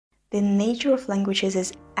The nature of languages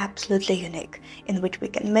is absolutely unique, in which we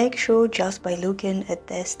can make sure just by looking at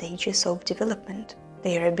their stages of development,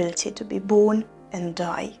 their ability to be born and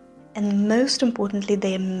die, and most importantly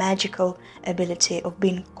their magical ability of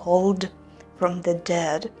being called from the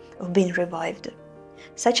dead, of being revived.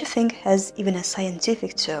 Such a thing has even a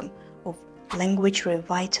scientific term of language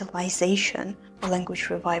revitalisation or language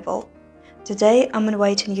revival. Today I'm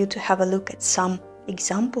inviting you to have a look at some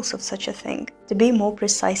examples of such a thing, to be more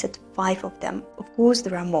precise at 5 of them. Of course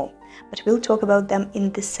there are more, but we'll talk about them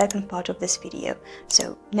in the second part of this video.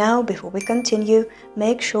 So now, before we continue,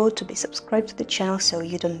 make sure to be subscribed to the channel so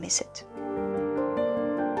you don't miss it.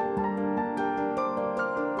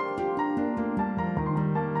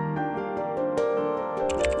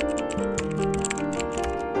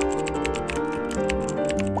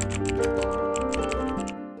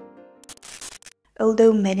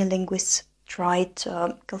 Although many linguists try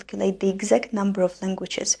to calculate the exact number of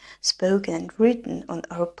languages spoken and written on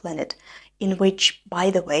our planet, in which, by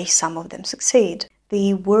the way, some of them succeed.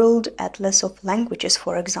 The World Atlas of Languages,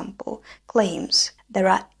 for example, claims there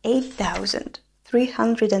are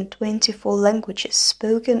 8,324 languages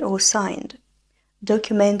spoken or signed,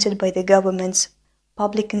 documented by the governments,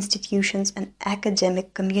 public institutions and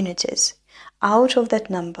academic communities. Out of that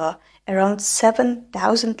number, around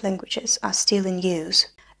 7,000 languages are still in use.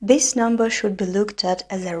 This number should be looked at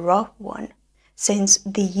as a rough one, since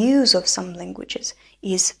the use of some languages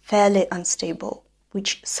is fairly unstable,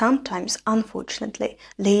 which sometimes, unfortunately,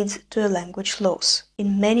 leads to a language loss.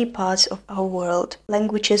 In many parts of our world,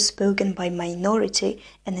 languages spoken by minority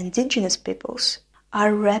and indigenous peoples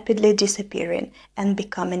are rapidly disappearing and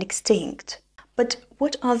becoming extinct. But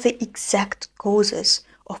what are the exact causes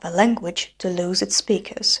of a language to lose its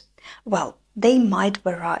speakers? Well, they might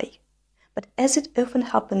vary. But as it often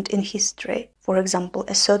happened in history, for example,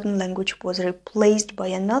 a certain language was replaced by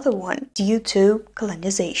another one due to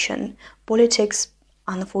colonization. Politics,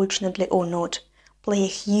 unfortunately or not, play a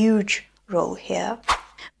huge role here.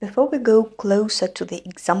 Before we go closer to the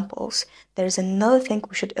examples, there is another thing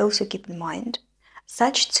we should also keep in mind.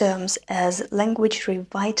 Such terms as language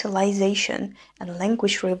revitalisation and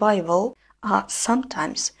language revival are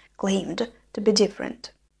sometimes claimed to be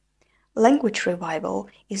different. Language revival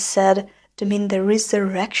is said to mean the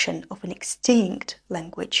resurrection of an extinct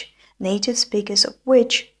language, native speakers of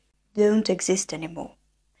which don't exist anymore.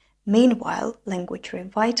 Meanwhile, language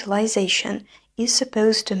revitalisation is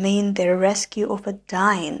supposed to mean the rescue of a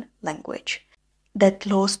dying language that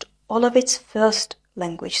lost all of its first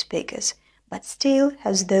language speakers, but still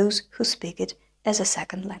has those who speak it as a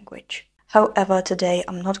second language. However, today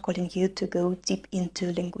I'm not calling you to go deep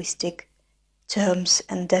into linguistic terms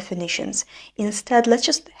and definitions. Instead, let's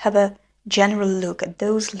just have a general look at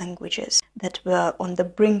those languages that were on the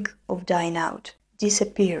brink of dying out,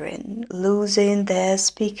 disappearing, losing their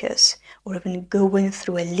speakers, or even going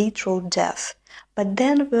through a literal death, but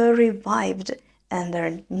then were revived and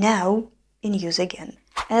are now in use again.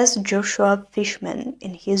 As Joshua Fishman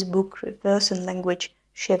in his book Reversing Language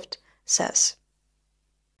Shift says,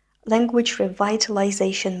 language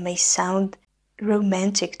revitalization may sound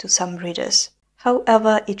romantic to some readers.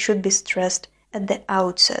 However, it should be stressed at the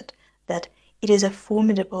outset that it is a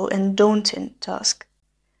formidable and daunting task.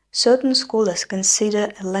 Certain scholars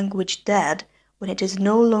consider a language dead when it is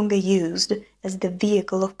no longer used as the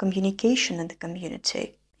vehicle of communication in the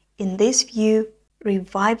community. In this view,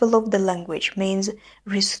 revival of the language means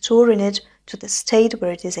restoring it to the state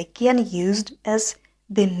where it is again used as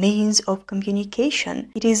the means of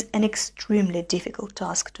communication. It is an extremely difficult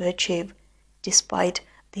task to achieve, despite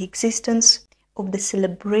the existence of the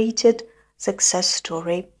celebrated success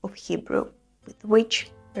story of Hebrew, with which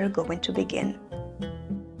we're going to begin.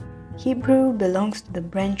 Hebrew belongs to the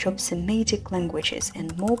branch of Semitic languages,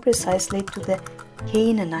 and more precisely to the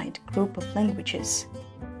Canaanite group of languages.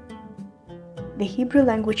 The Hebrew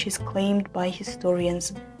language is claimed by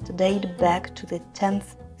historians to date back to the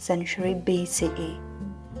 10th century BCE.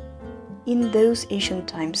 In those ancient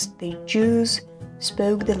times, the Jews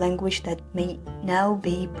spoke the language that may now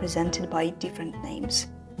be presented by different names: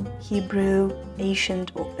 Hebrew,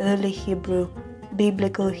 Ancient or Early Hebrew,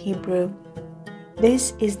 Biblical Hebrew.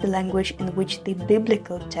 This is the language in which the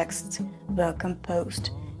biblical texts were composed,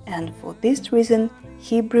 and for this reason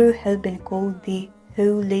Hebrew has been called the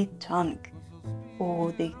Holy Tongue,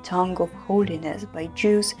 or the Tongue of Holiness, by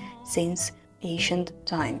Jews since ancient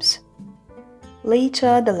times.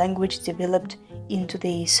 Later, the language developed into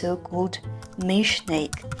the so-called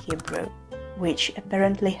Mishnaic Hebrew, which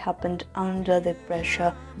apparently happened under the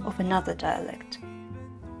pressure of another dialect.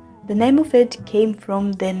 The name of it came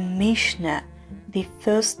from the Mishnah the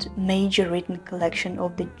first major written collection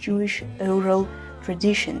of the Jewish oral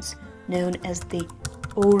traditions, known as the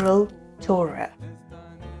Oral Torah,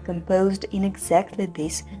 composed in exactly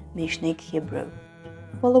this Mishnaic Hebrew.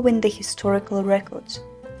 Following the historical records,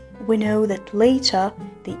 we know that later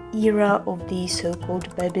the era of the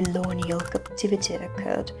so-called Babylonian captivity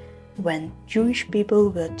occurred, when Jewish people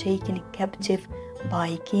were taken captive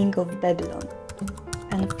by King of Babylon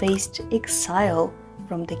and faced exile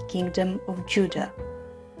from the kingdom of Judah.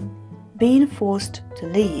 Being forced to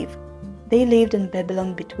leave, they lived in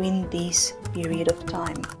Babylon between this period of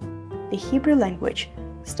time. The Hebrew language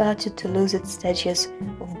started to lose its status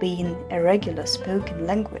of being a regular spoken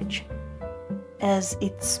language, as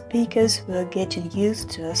its speakers were getting used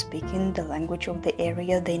to speaking the language of the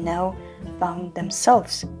area they now found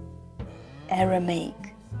themselves,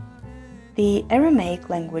 Aramaic. The Aramaic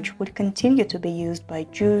language would continue to be used by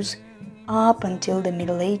Jews up until the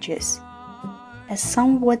Middle Ages. A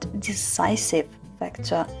somewhat decisive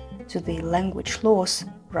factor to the language loss,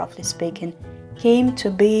 roughly speaking, came to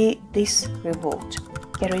be this revolt,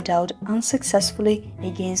 carried out unsuccessfully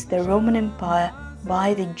against the Roman Empire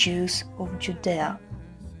by the Jews of Judea.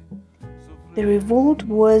 The revolt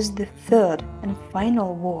was the third and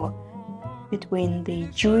final war between the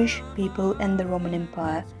Jewish people and the Roman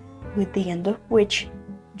Empire, with the end of which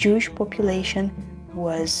Jewish population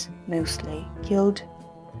was mostly killed,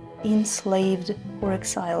 enslaved or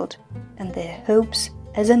exiled, and their hopes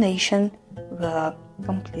as a nation were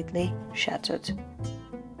completely shattered.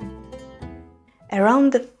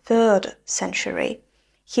 Around the 3rd century,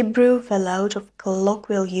 Hebrew fell out of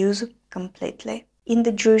colloquial use completely. In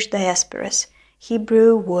the Jewish diasporas,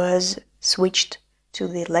 Hebrew was switched to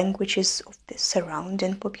the languages of the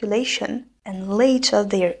surrounding population, and later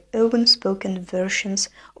their own spoken versions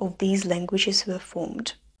of these languages were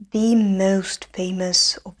formed. The most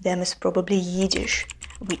famous of them is probably Yiddish,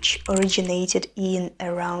 which originated in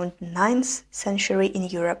around 9th century in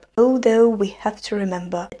Europe, although we have to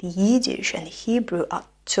remember that Yiddish and Hebrew are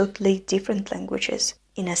totally different languages,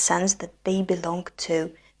 in a sense that they belong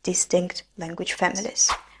to distinct language families.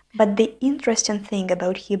 But the interesting thing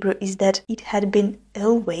about Hebrew is that it had been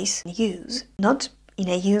always in use, not in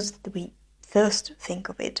a use that we first think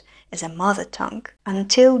of it as a mother tongue,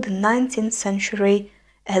 until the 19th century,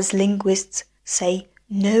 as linguists say,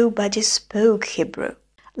 nobody spoke Hebrew.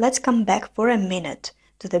 Let's come back for a minute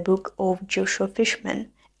to the book of Joshua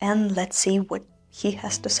Fishman and let's see what he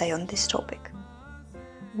has to say on this topic.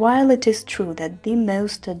 While it is true that the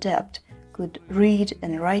most adept could read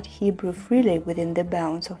and write Hebrew freely within the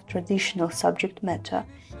bounds of traditional subject matter,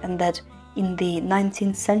 and that in the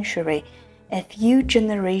 19th century a few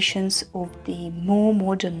generations of the more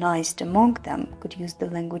modernized among them could use the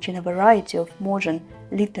language in a variety of modern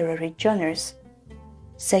literary genres,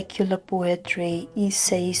 secular poetry,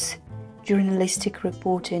 essays, journalistic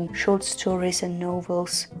reporting, short stories and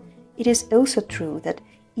novels, it is also true that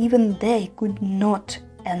even they could not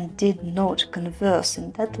and did not converse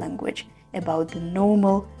in that language about the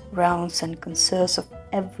normal rounds and concerns of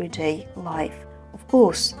everyday life. Of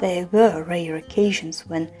course, there were rare occasions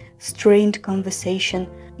when strained conversation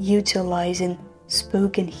utilizing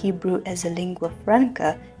spoken Hebrew as a lingua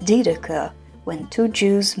franca did occur, when two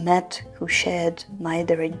Jews met who shared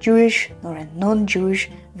neither a Jewish nor a non-Jewish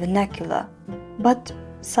vernacular. But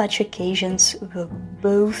such occasions were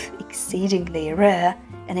both exceedingly rare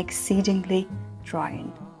and exceedingly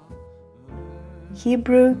trying.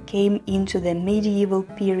 Hebrew came into the medieval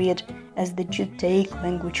period as the Judaic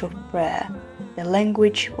language of prayer, the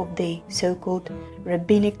language of the so-called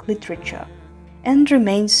rabbinic literature, and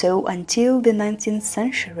remained so until the 19th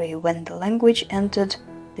century, when the language entered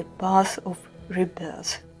the path of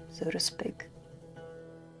rebirth, so to speak.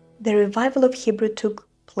 The revival of Hebrew took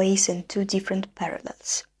place in two different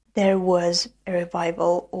parallels. There was a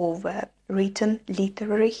revival of written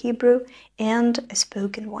literary Hebrew and a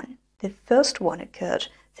spoken one. The first one occurred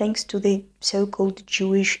thanks to the so-called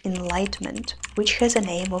Jewish Enlightenment, which has a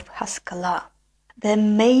name of Haskalah. The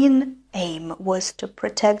main aim was to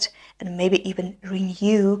protect and maybe even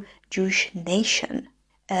renew Jewish nation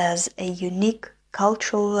as a unique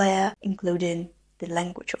cultural layer, including the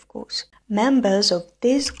language, of course. Members of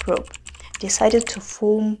this group decided to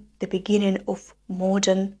form the beginning of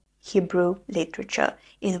modern Hebrew literature,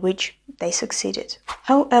 in which they succeeded.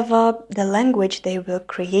 However, the language they were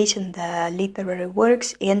creating their literary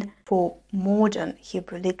works in for modern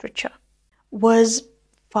Hebrew literature was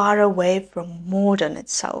far away from modern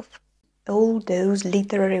itself. All those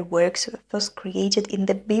literary works were first created in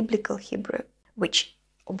the biblical Hebrew, which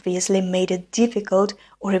obviously made it difficult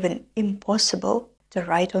or even impossible to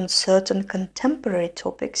write on certain contemporary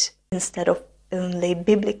topics instead of only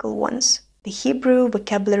biblical ones. The Hebrew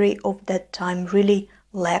vocabulary of that time really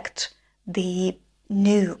lacked the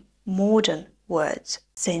new, modern words,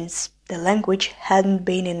 since the language hadn't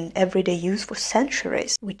been in everyday use for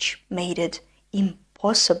centuries, which made it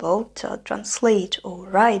impossible to translate or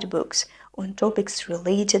write books on topics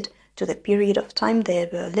related to the period of time they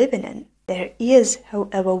were living in. There is,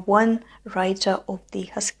 however, one writer of the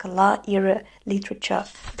Haskalah era literature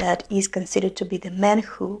that is considered to be the man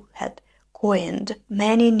who had coined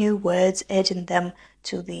many new words, adding them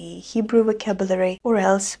to the Hebrew vocabulary or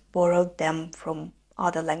else borrowed them from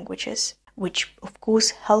other languages, which of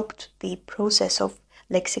course helped the process of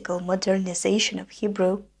lexical modernization of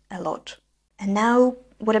Hebrew a lot. And now,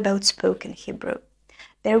 what about spoken Hebrew?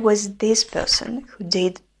 There was this person who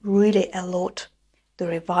did really a lot to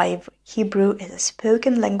revive Hebrew as a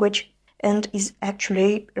spoken language and is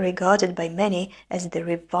actually regarded by many as the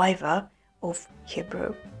reviver of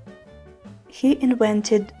Hebrew. He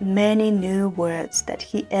invented many new words that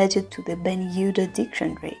he added to the Ben Yehuda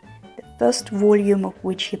dictionary, the first volume of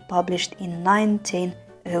which he published in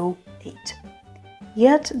 1908.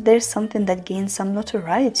 Yet there's something that gained some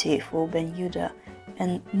notoriety for Ben Yehuda,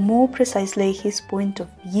 and more precisely his point of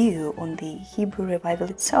view on the Hebrew revival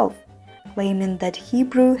itself, claiming that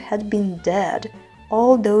Hebrew had been dead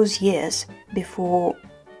all those years before,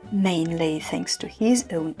 mainly thanks to his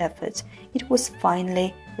own efforts, it was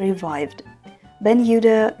finally revived. Ben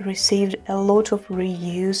Yehuda received a lot of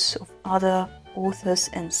reuse of other authors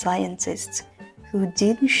and scientists who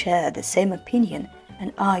didn't share the same opinion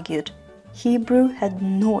and argued Hebrew had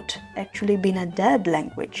not actually been a dead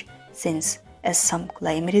language, since, as some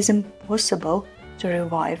claim, it is impossible to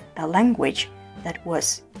revive a language that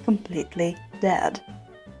was completely dead.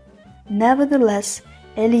 Nevertheless,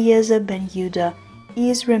 Eliezer Ben Yehuda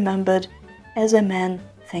is remembered as a man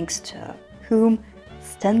thanks to whom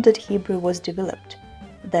Standard Hebrew was developed.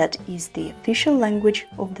 That is the official language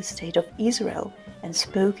of the State of Israel and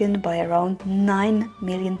spoken by around 9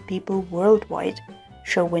 million people worldwide,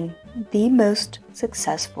 showing the most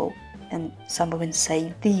successful, and some even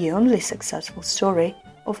say the only successful story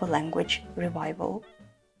of a language revival.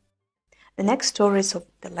 The next stories of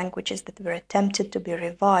the languages that were attempted to be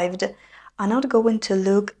revived are not going to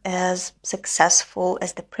look as successful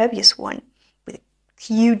as the previous one, with a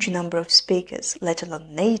huge number of speakers, let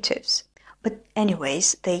alone natives. But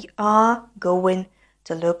anyways, they are going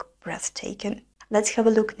to look breathtaking. Let's have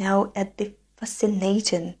a look now at the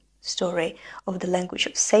fascinating story of the language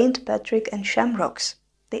of St. Patrick and Shamrocks,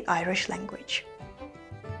 the Irish language.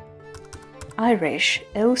 Irish,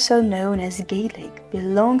 also known as Gaelic,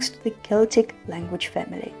 belongs to the Celtic language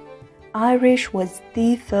family. Irish was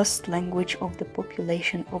the first language of the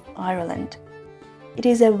population of Ireland. It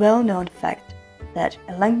is a well-known fact that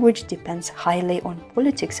a language depends highly on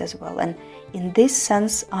politics as well, and in this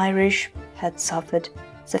sense Irish had suffered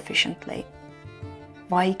sufficiently.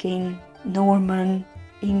 Viking, Norman,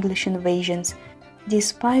 English invasions.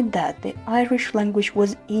 Despite that, the Irish language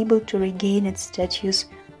was able to regain its status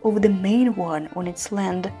of the main one on its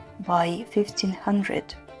land by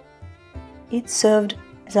 1500. It served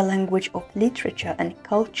as a language of literature and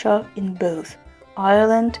culture in both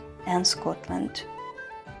Ireland and Scotland.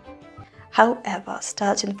 However,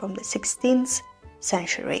 starting from the 16th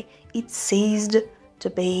century, it ceased to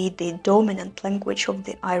be the dominant language of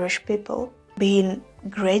the Irish people, being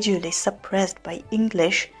gradually suppressed by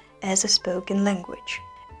English as a spoken language.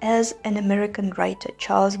 As an American writer,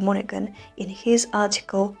 Charles Monaghan, in his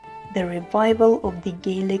article The Revival of the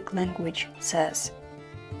Gaelic Language says,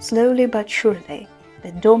 "Slowly but surely,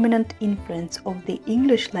 the dominant influence of the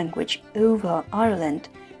English language over Ireland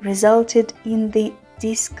resulted in the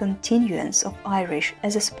discontinuance of Irish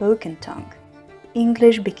as a spoken tongue.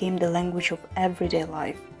 English became the language of everyday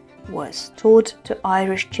life, was taught to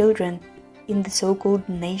Irish children in the so-called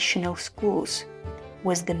national schools,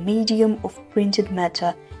 was the medium of printed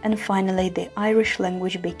matter, and finally the Irish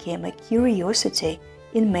language became a curiosity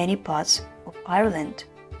in many parts of Ireland.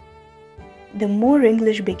 The more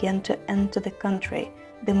English began to enter the country,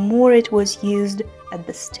 the more it was used at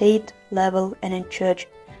the state level and in church,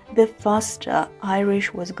 the faster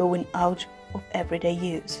Irish was going out of everyday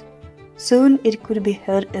use. Soon it could be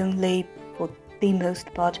heard only, for the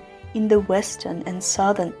most part, in the western and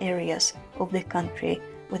southern areas of the country,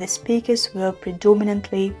 where the speakers were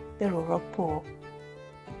predominantly the rural poor.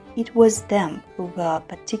 It was them who were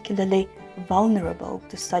particularly vulnerable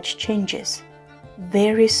to such changes.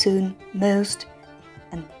 Very soon most,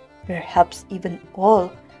 and perhaps even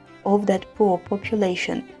all, of that poor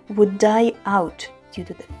population would die out due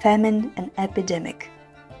to the famine and epidemic,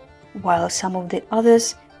 while some of the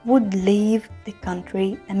others would leave the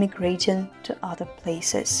country, emigrating to other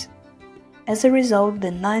places. As a result, the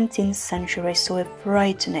 19th century saw a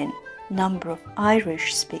frightening number of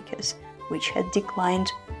Irish speakers, which had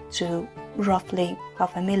declined to roughly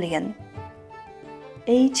 500,000.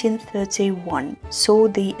 1831 saw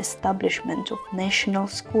the establishment of national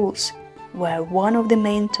schools, where one of the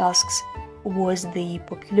main tasks was the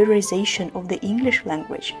popularization of the English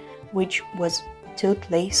language, which was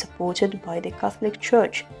totally supported by the Catholic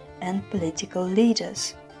Church and political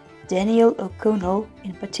leaders, Daniel O'Connell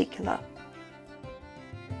in particular.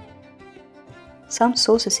 Some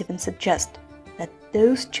sources even suggest that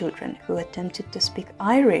those children who attempted to speak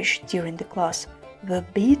Irish during the class were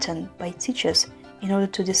beaten by teachers in order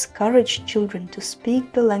to discourage children to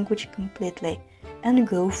speak the language completely and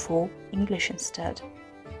go for English instead.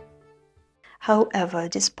 However,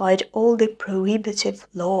 despite all the prohibitive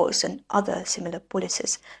laws and other similar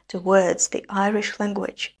policies towards the Irish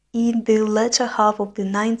language, in the latter half of the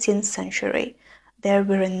 19th century, there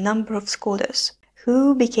were a number of scholars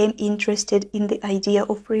who became interested in the idea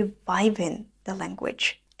of reviving the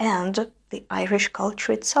language and the Irish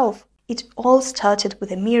culture itself. It all started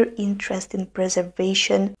with a mere interest in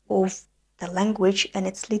preservation of the language and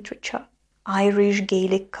its literature. Irish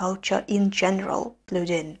Gaelic culture in general,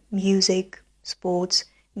 including music, sports,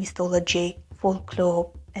 mythology,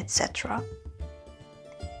 folklore, etc.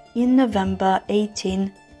 In November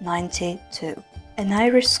 1892, an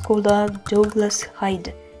Irish scholar, Douglas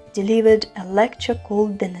Hyde, delivered a lecture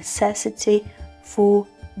called The Necessity for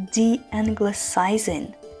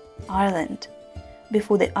De-Anglicizing Ireland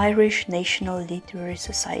before the Irish National Literary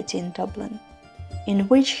Society in Dublin, in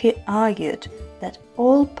which he argued that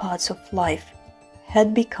all parts of life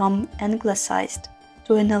had become anglicized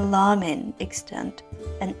to an alarming extent,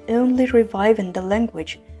 and only reviving the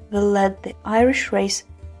language will let the Irish race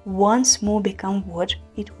once more become what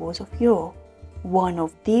it was of yore, one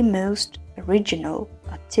of the most original,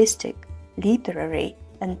 artistic, literary,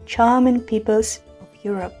 and charming peoples of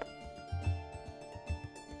Europe.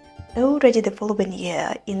 Already the following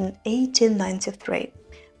year, in 1893,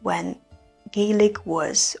 when Gaelic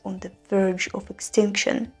was on the verge of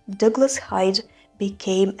extinction, Douglas Hyde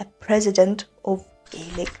became a president of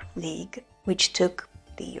Gaelic League, which took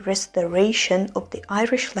the restoration of the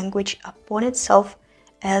Irish language upon itself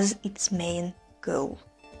as its main goal.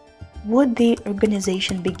 What the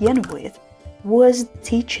organization began with was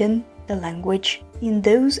teaching the language in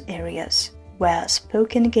those areas where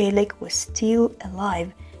spoken Gaelic was still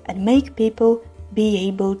alive and make people be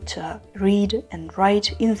able to read and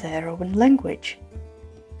write in their own language.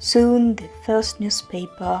 Soon the first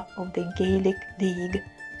newspaper of the Gaelic League,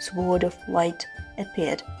 Sword of Light,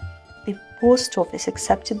 appeared. The post office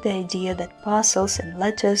accepted the idea that parcels and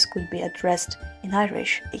letters could be addressed in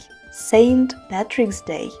Irish. St. Patrick's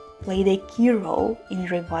Day played a key role in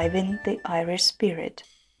reviving the Irish spirit.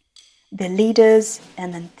 The leaders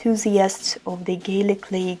and enthusiasts of the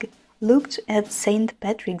Gaelic League looked at St.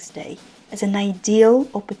 Patrick's Day as an ideal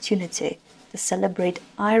opportunity to celebrate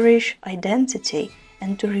Irish identity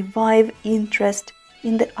and to revive interest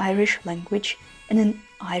in the Irish language and in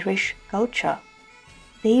Irish culture.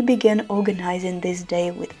 They began organizing this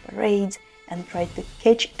day with parades and tried to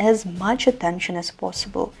catch as much attention as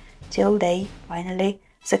possible, till they finally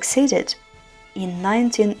succeeded. In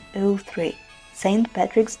 1903, St.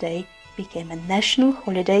 Patrick's Day became a national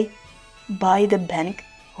holiday by the Bank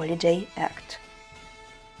Holiday Act.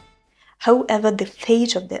 However, the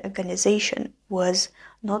fate of the organization was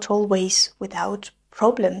not always without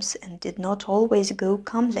problems and did not always go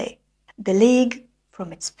calmly. The League,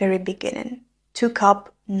 from its very beginning, took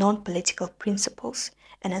up non-political principles,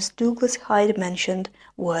 and as Douglas Hyde mentioned,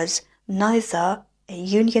 was neither a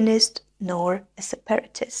unionist nor a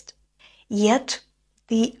separatist. Yet,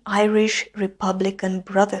 the Irish Republican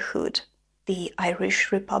Brotherhood, the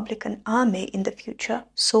Irish Republican Army in the future,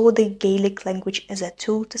 saw the Gaelic language as a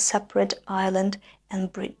tool to separate Ireland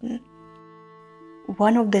and Britain.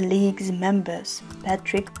 One of the League's members,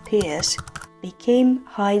 Patrick Pearse, became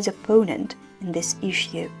Hyde's opponent in this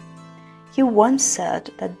issue. He once said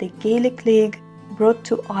that the Gaelic League brought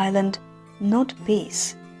to Ireland not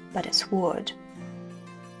peace, but a sword.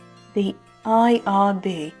 The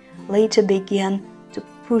IRB later began to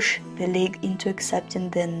push the League into accepting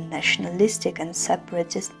the nationalistic and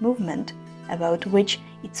separatist movement, about which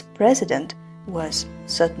its president was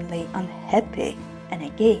certainly unhappy and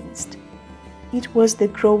against. It was the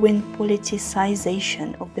growing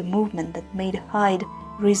politicization of the movement that made Hyde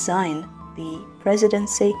resign the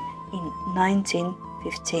presidency in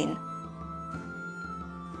 1915.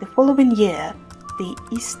 The following year, the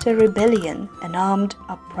Easter Rebellion, an armed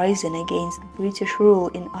uprising against British rule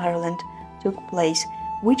in Ireland, took place,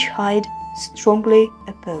 which Hyde strongly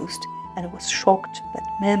opposed and was shocked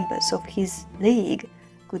that members of his league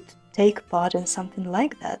could take part in something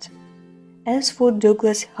like that. As for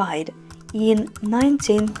Douglas Hyde, in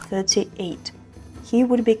 1938 he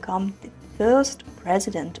would become the first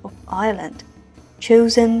president of Ireland,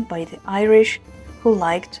 chosen by the Irish who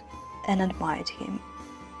liked and admired him.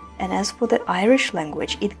 And as for the Irish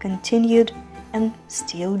language, it continued, and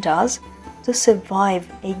still does, to survive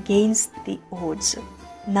against the odds.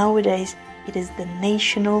 Nowadays, it is the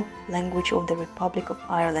national language of the Republic of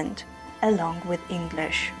Ireland, along with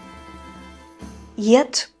English.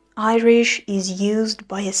 Yet, Irish is used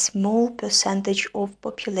by a small percentage of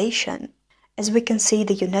population. As we can see,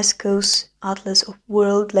 the UNESCO's Atlas of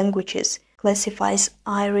World Languages classifies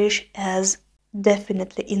Irish as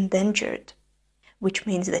definitely endangered, which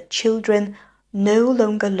means that children no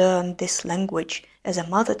longer learn this language as a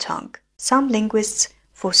mother tongue. Some linguists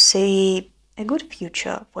foresee a good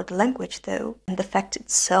future for the language, though, and the fact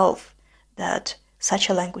itself that such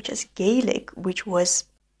a language as Gaelic, which was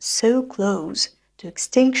so close to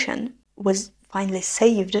extinction, was finally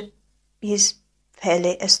saved, is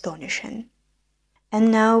fairly astonishing. And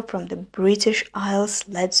now, from the British Isles,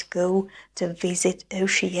 let's go to visit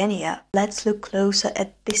Oceania. Let's look closer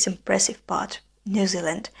at this impressive part, New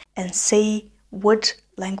Zealand, and see what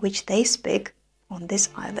language they speak on this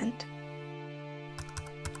island.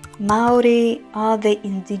 Māori are the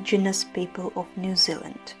indigenous people of New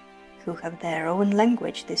Zealand, who have their own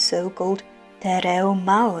language, the so-called Te Reo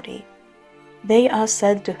Māori. They are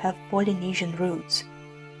said to have Polynesian roots.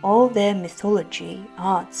 All their mythology,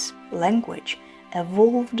 arts, language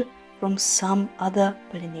evolved from some other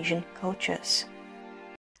Polynesian cultures.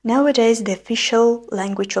 Nowadays, the official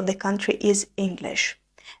language of the country is English,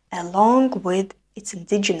 along with its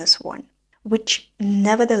indigenous one, which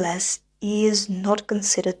nevertheless is not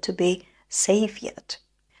considered to be safe yet.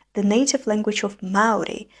 The native language of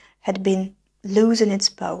Māori had been losing its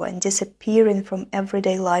power and disappearing from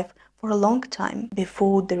everyday life for a long time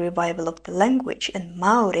before the revival of the language and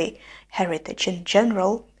Māori heritage in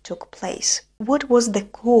general took place. What was the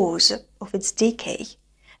cause of its decay,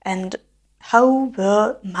 and how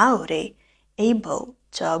were Māori able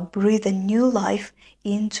to breathe a new life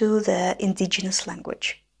into their indigenous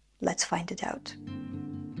language? Let's find it out.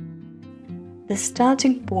 The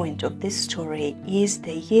starting point of this story is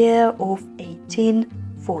the year of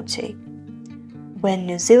 1840, when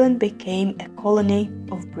New Zealand became a colony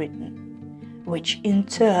of Britain, which in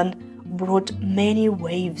turn brought many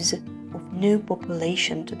waves of new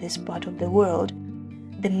population to this part of the world.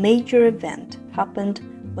 The major event happened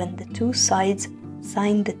when the two sides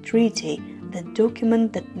signed the treaty, the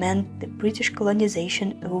document that meant the British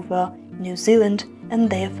colonization over New Zealand and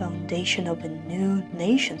their foundation of a new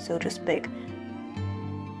nation, so to speak.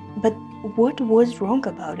 But what was wrong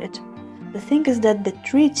about it? The thing is that the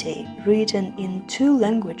treaty, written in two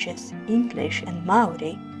languages, English and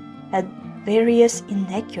Māori, had various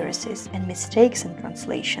inaccuracies and mistakes in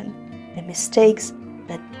translation, the mistakes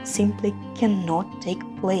that simply cannot take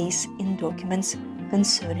place in documents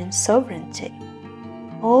concerning sovereignty.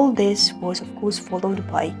 All this was of course followed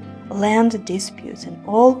by land disputes and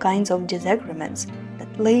all kinds of disagreements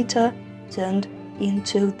that later turned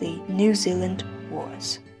into the New Zealand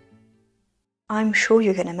Wars. I'm sure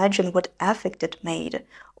you can imagine what effect it made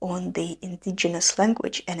on the indigenous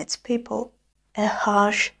language and its people. A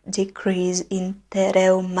harsh decrease in Te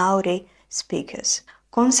Reo Māori speakers.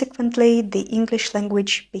 Consequently, the English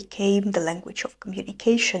language became the language of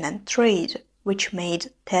communication and trade, which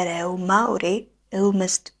made Te Reo Māori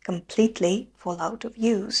almost completely fall out of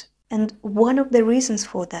use. And one of the reasons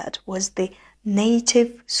for that was the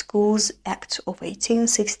Native Schools Act of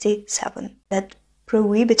 1867 that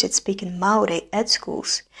prohibited speaking Māori at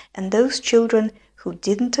schools, and those children who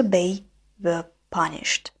didn't obey were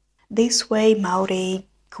punished. This way, Māori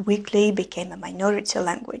quickly became a minority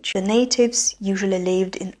language. The natives usually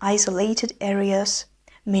lived in isolated areas.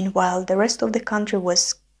 Meanwhile, the rest of the country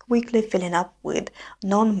was quickly filling up with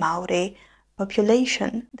non-Māori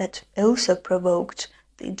population that also provoked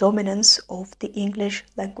the dominance of the English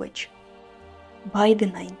language. By the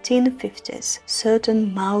 1950s,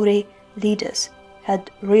 certain Māori leaders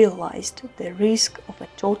had realized the risk of a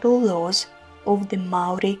total loss of the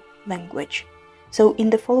Māori language. So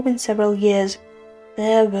in the following several years,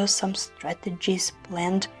 there were some strategies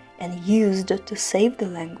planned and used to save the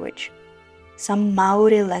language. Some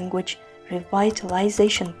Māori language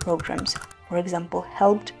revitalisation programs, for example,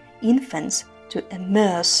 helped infants to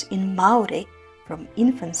immerse in Māori from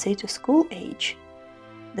infancy to school age.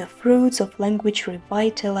 the fruits of language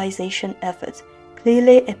revitalization efforts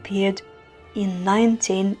clearly appeared in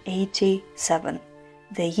 1987,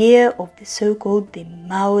 the year of the so-called the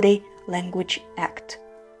Māori Language Act,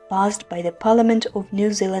 passed by the Parliament of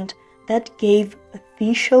New Zealand that gave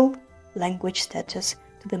official language status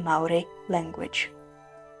to the Māori language.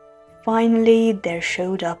 Finally, there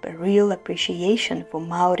showed up a real appreciation for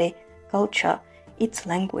Māori culture, its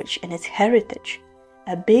language and its heritage.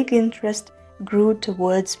 A big interest grew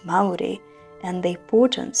towards Māori and the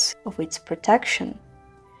importance of its protection.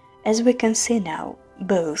 As we can see now,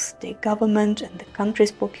 both the government and the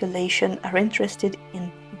country's population are interested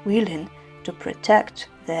in willing to protect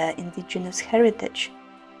their indigenous heritage.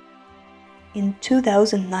 In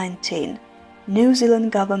 2019, New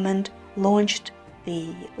Zealand government launched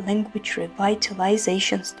the language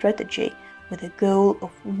revitalization strategy with a goal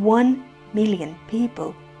of 1 million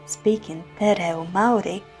people speaking Te Reo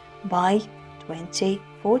Māori by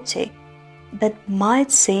 2040. That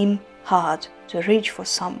might seem hard to reach for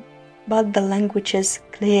some, but the language's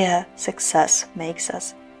clear success makes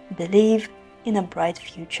us believe in a bright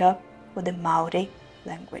future for the Māori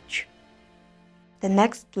language. The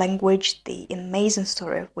next language, the amazing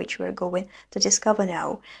story of which we're going to discover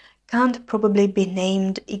now, can't probably be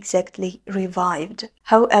named exactly revived.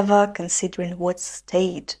 However, considering what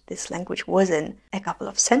state this language was in a couple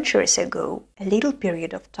of centuries ago, a little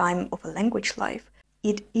period of time of a language life,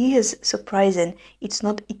 it is surprising it's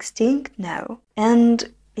not extinct now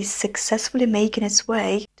and is successfully making its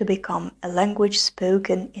way to become a language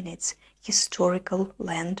spoken in its historical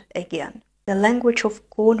land again. The language of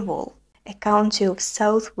Cornwall, a county of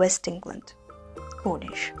southwest England,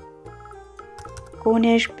 Cornish.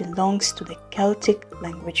 Cornish belongs to the Celtic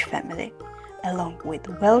language family, along with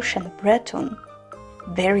Welsh and Breton,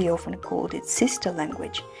 very often called its sister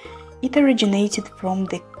language. It originated from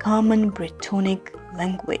the common Brittonic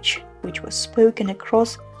language, which was spoken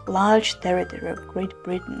across large territory of Great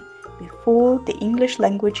Britain before the English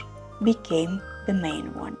language became the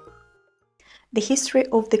main one. The history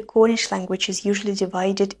of the Cornish language is usually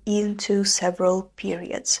divided into several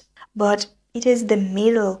periods, but it is the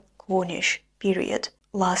Middle Cornish period,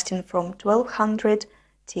 lasting from 1200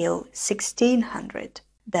 till 1600,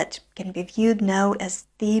 that can be viewed now as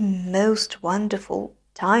the most wonderful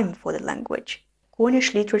time for the language.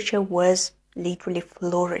 Cornish literature was literally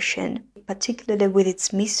flourishing, particularly with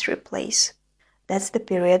its mystery plays. That's the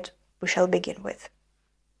period we shall begin with.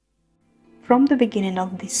 From the beginning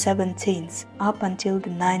of the 17th up until the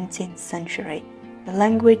 19th century, the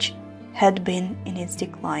language had been in its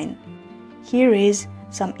decline. Here is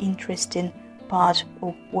some interesting part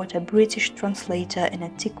of what a British translator and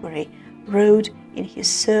antiquary wrote in his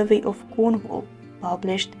Survey of Cornwall,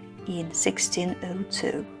 published in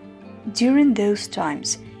 1602. During those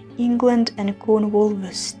times, England and Cornwall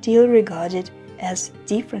were still regarded as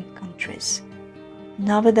different countries.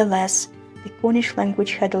 Nevertheless, the Cornish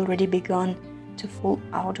language had already begun to fall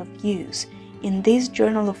out of use. In this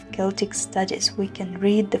Journal of Celtic Studies, we can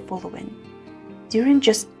read the following. During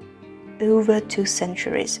just over 2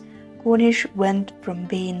 centuries, Cornish went from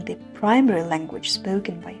being the primary language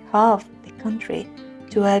spoken by half the country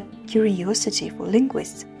to a curiosity for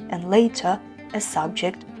linguists and later a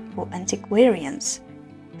subject for antiquarians.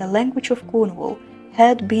 The language of Cornwall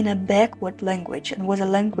had been a backward language and was a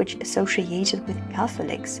language associated with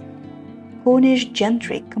Catholics. Cornish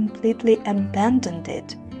gentry completely abandoned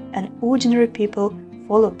it, and ordinary people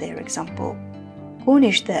followed their example.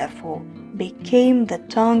 Cornish, therefore, became the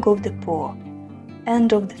tongue of the poor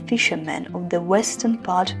and of the fishermen of the western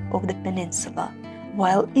part of the peninsula,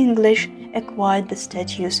 while English acquired the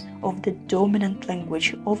status of the dominant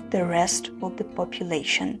language of the rest of the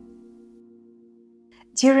population.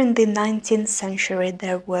 During the 19th century,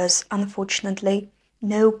 there was, unfortunately,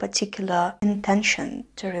 no particular intention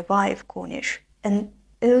to revive Cornish, and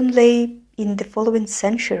only in the following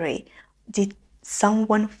century did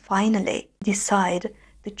someone finally decide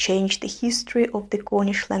to change the history of the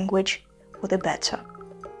Cornish language for the better.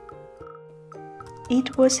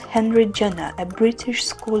 It was Henry Jenner, a British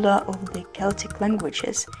scholar of the Celtic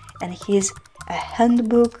languages, and his A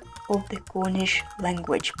Handbook of the Cornish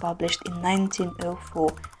Language, published in 1904,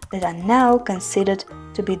 that are now considered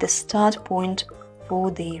to be the start point for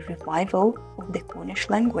the revival of the Cornish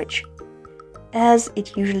language. As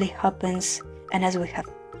it usually happens, and as we have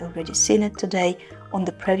already seen it today on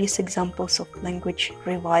the previous examples of language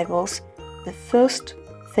revivals, the first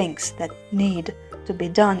things that need to be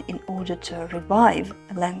done in order to revive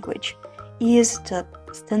a language is to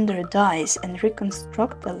standardize and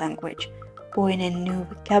reconstruct the language, pouring in new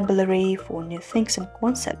vocabulary for new things and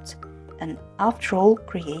concepts, and after all,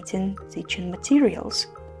 creating teaching materials.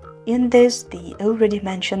 In this, the already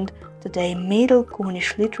mentioned today Middle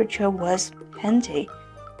Cornish literature was handy.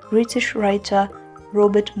 British writer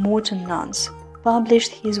Robert Morton Nance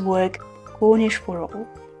published his work Cornish for All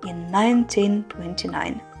in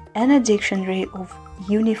 1929 and a dictionary of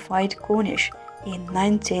Unified Cornish in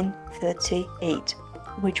 1938,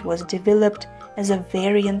 which was developed as a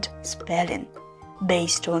variant spelling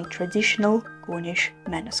based on traditional Cornish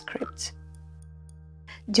manuscripts.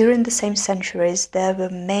 During the same centuries, there were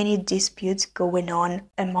many disputes going on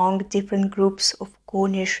among different groups of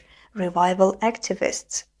Cornish revival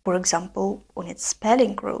activists, for example, on its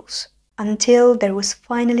spelling rules, until there was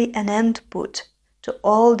finally an end put to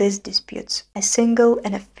all these disputes. A single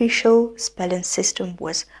and official spelling system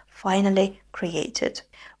was finally created,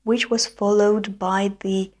 which was followed by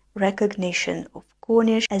the recognition of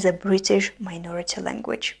Cornish as a British minority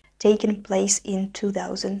language, taking place in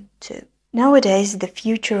 2002. Nowadays, the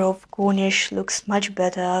future of Cornish looks much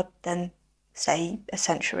better than, say, a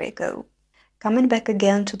century ago. Coming back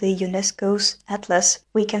again to the UNESCO's atlas,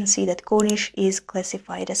 we can see that Cornish is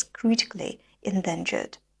classified as critically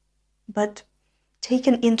endangered. But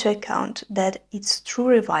taking into account that its true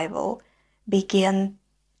revival began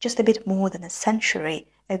just a bit more than a century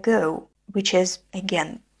ago, which is,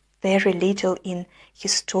 again, very little in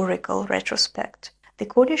historical retrospect, the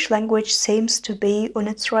Cornish language seems to be on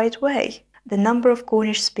its right way. The number of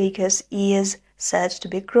Cornish speakers is said to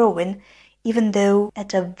be growing, even though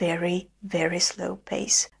at a very, very slow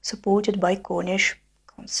pace, supported by Cornish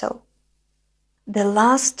Council. The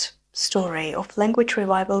last story of language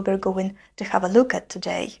revival we're going to have a look at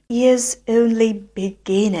today is only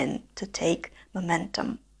beginning to take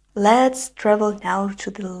momentum. Let's travel now to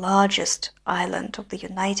the largest island of the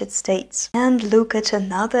United States and look at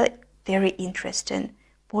another very interesting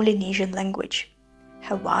Polynesian language,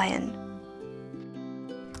 Hawaiian.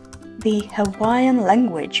 The Hawaiian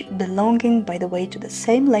language, belonging by the way to the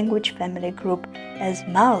same language family group as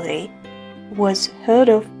Māori, was heard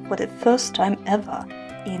of for the first time ever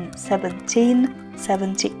in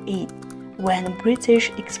 1778 when British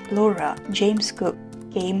explorer James Cook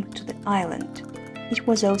came to the island. It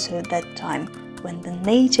was also at that time when the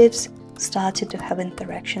natives started to have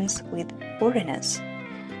interactions with foreigners.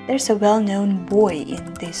 There's a well-known boy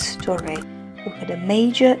in this story who had a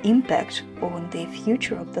major impact on the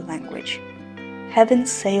future of the language. Having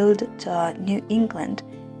sailed to New England,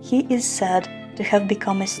 he is said to have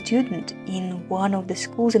become a student in one of the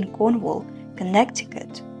schools in Cornwall,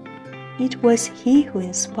 Connecticut. It was he who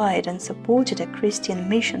inspired and supported a Christian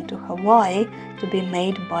mission to Hawaii to be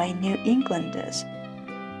made by New Englanders,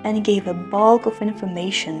 and gave a bulk of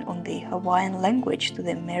information on the Hawaiian language to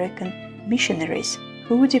the American missionaries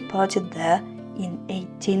who departed there in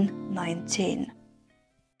 1819.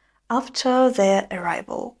 After their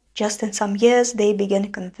arrival, just in some years they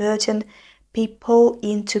began converting people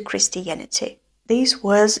into Christianity. This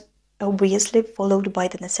was obviously followed by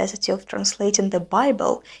the necessity of translating the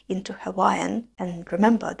Bible into Hawaiian, and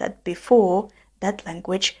remember that before, that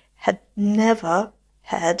language had never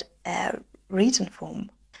had a written form.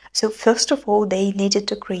 So first of all, they needed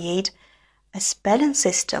to create a spelling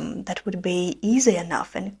system that would be easy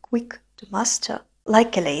enough and quick to master.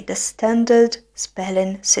 Luckily, the standard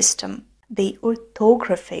spelling system, the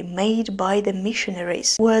orthography made by the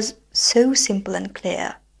missionaries, was so simple and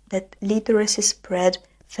clear that literacy spread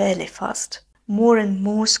fairly fast. More and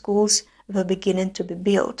more schools were beginning to be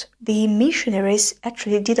built. The missionaries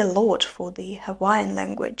actually did a lot for the Hawaiian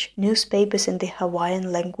language. Newspapers in the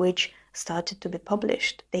Hawaiian language started to be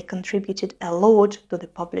published. They contributed a lot to the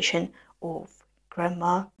publishing of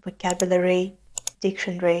grammar, vocabulary,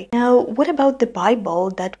 dictionary. Now, what about the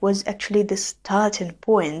Bible that was actually the starting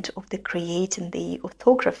point of the creating the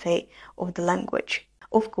orthography of the language?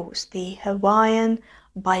 Of course, the Hawaiian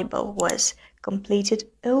Bible was completed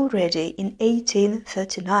already in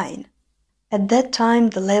 1839. At that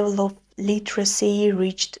time, the level of literacy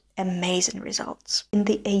reached amazing results. In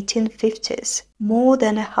the 1850s, more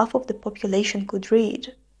than half of the population could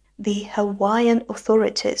read. The Hawaiian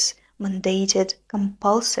authorities mandated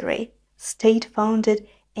compulsory, state-funded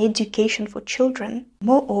education for children.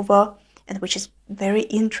 Moreover, and which is very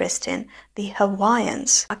interesting, the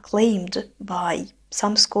Hawaiians are claimed by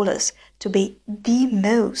some scholars to be the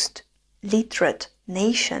most literate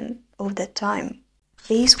nation of that time.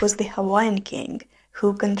 This was the Hawaiian king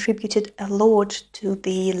who contributed a lot to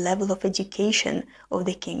the level of education of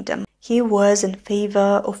the kingdom. He was in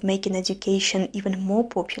favor of making education even more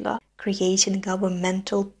popular, creating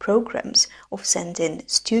governmental programs of sending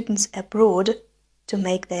students abroad to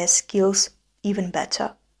make their skills even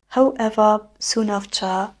better. However, soon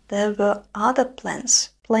after, there were other plans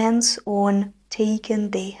on taken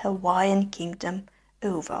the Hawaiian kingdom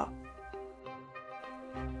over.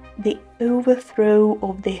 The overthrow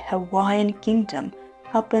of the Hawaiian kingdom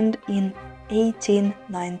happened in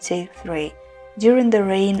 1893 during the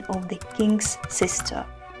reign of the king's sister,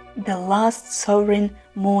 the last sovereign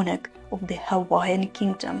monarch of the Hawaiian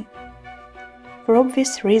kingdom. For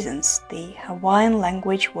obvious reasons, the Hawaiian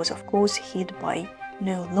language was of course hid by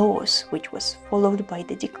no laws, which was followed by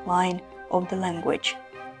the decline of the language.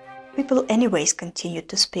 People anyways continued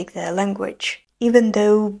to speak their language, even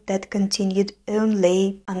though that continued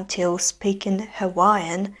only until speaking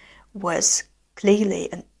Hawaiian was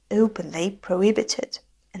clearly and openly prohibited,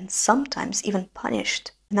 and sometimes even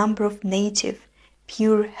punished. The number of native,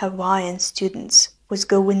 pure Hawaiian students was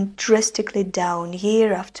going drastically down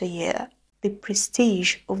year after year. The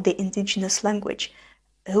prestige of the indigenous language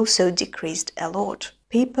also decreased a lot.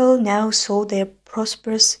 People now saw their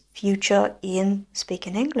prosperous future in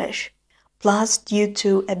speaking English. Plus, due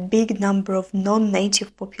to a big number of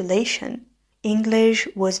non-native population, English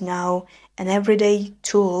was now an everyday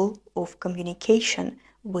tool of communication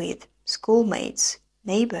with schoolmates,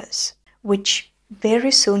 neighbors, which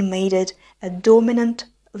very soon made it a dominant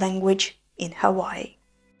language in Hawaii.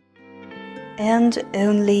 And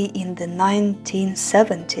only in the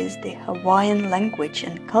 1970s the Hawaiian language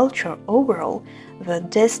and culture overall were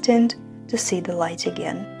destined to see the light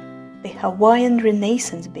again. The Hawaiian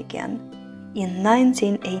Renaissance began. In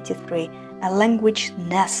 1983, a language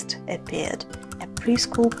nest appeared, a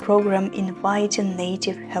preschool program inviting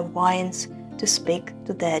native Hawaiians to speak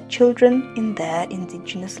to their children in their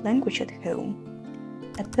indigenous language at home.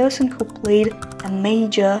 A person who played a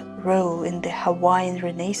major role in the Hawaiian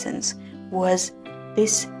Renaissance was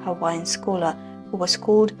this Hawaiian scholar who was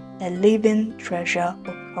called a living treasure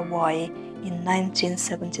of Hawaii in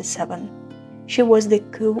 1977. She was the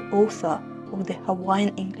co-author of the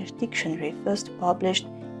Hawaiian English Dictionary, first published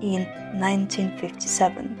in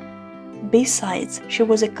 1957. Besides, she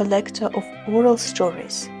was a collector of oral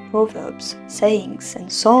stories, proverbs, sayings,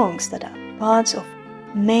 and songs that are parts of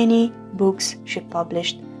many books she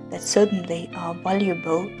published that certainly are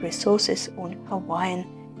valuable resources on Hawaiian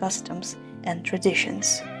customs and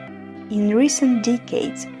traditions. In recent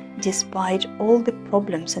decades, despite all the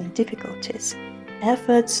problems and difficulties,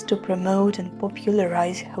 efforts to promote and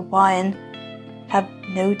popularize Hawaiian have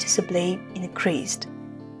noticeably increased.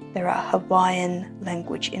 There are Hawaiian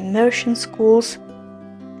language immersion schools.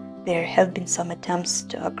 There have been some attempts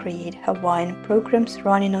to create Hawaiian programs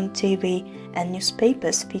running on TV and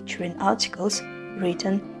newspapers featuring articles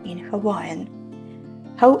written in Hawaiian.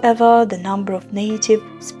 However, the number of native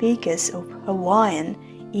speakers of Hawaiian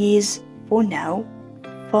is, for now,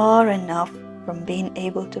 far enough from being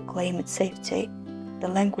able to claim its safety. The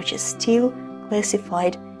language is still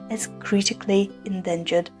classified as critically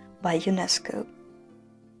endangered by UNESCO.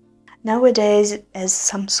 Nowadays, as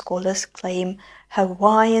some scholars claim,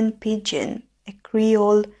 Hawaiian Pidgin, a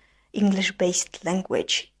Creole English-based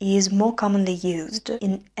language, is more commonly used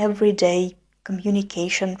in everyday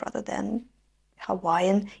communication rather than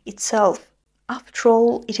Hawaiian itself. After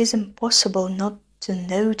all, it is impossible not to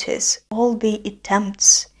notice all the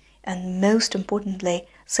attempts and, most importantly,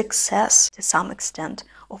 success to some extent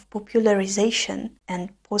of popularization and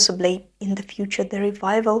possibly in the future the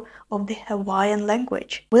revival of the Hawaiian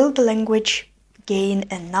language. Will the language gain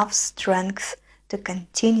enough strength to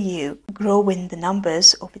continue growing the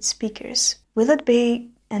numbers of its speakers? Will it be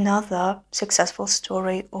another successful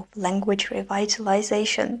story of language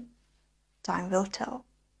revitalization? Time will tell.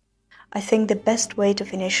 I think the best way to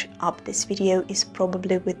finish up this video is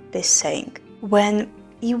probably with this saying: when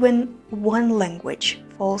even one language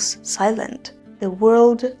falls silent, the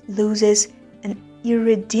world loses an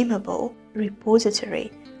irredeemable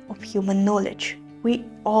repository of human knowledge. We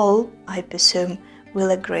all, I presume,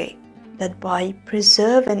 will agree that by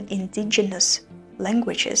preserving indigenous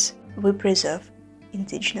languages, we preserve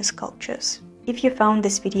indigenous cultures. If you found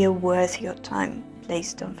this video worth your time,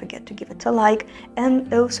 please don't forget to give it a like,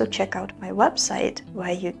 and also check out my website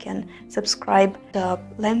where you can subscribe to the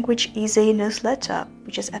Language Easy newsletter,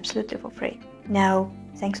 which is absolutely for free. Now,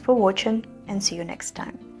 thanks for watching and see you next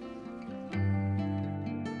time.